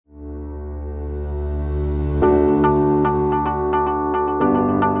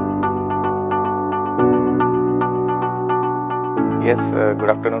Good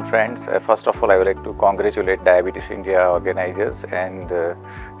afternoon, friends. First of all, I would like to congratulate Diabetes India organizers and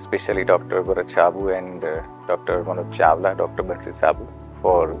especially Dr. Bharat Shabu and Dr. Manoj Chawla, Dr. Bansi Sabu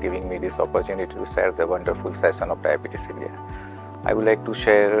for giving me this opportunity to share the wonderful session of Diabetes India. I would like to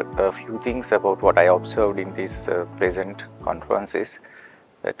share a few things about what I observed in these present conferences.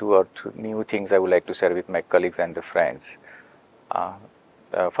 Two or three new things I would like to share with my colleagues and the friends.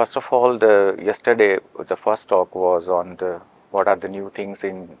 First of all, yesterday the first talk was on what are the new things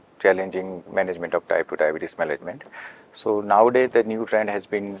in challenging management of type 2 diabetes management. So nowadays the new trend has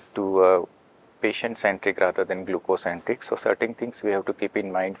been to patient-centric rather than glucose-centric. So certain things we have to keep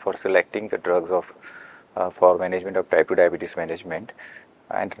in mind for selecting the drugs for management of type 2 diabetes management.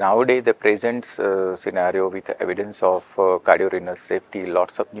 And nowadays the present scenario with evidence of cardiorenal safety,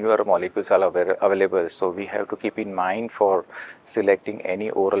 lots of newer molecules are available. So we have to keep in mind for selecting any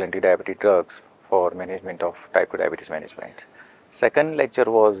oral anti-diabetic drugs for management of type 2 diabetes management. Second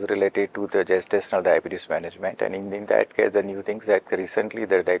lecture was related to the gestational diabetes management, and in that case the new things that recently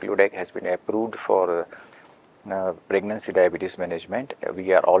the degludec has been approved for pregnancy diabetes management.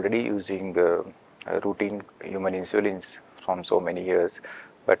 We are already using routine human insulins from so many years,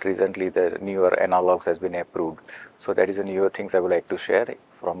 but recently the newer analogs has been approved. So that is the newer things I would like to share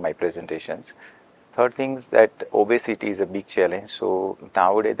from my presentations. Third thing is that obesity is a big challenge. So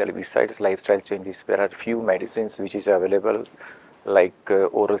nowadays, besides lifestyle changes, there are few medicines which is available like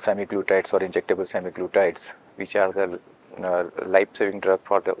oral semaglutides or injectable semaglutides, which are the life-saving drug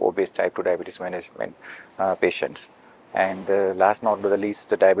for the obese type 2 diabetes management patients. And last not but the least,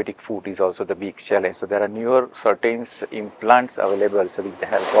 the diabetic foot is also the big challenge. So there are newer certain implants available. So with the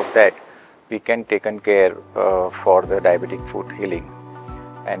help of that, we can take care for the diabetic foot healing.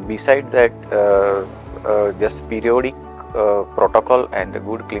 And besides that, just periodic protocol and the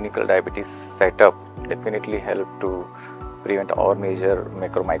good clinical diabetes setup definitely help to prevent or major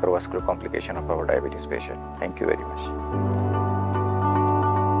microvascular complication of our diabetes patient. Thank you very much.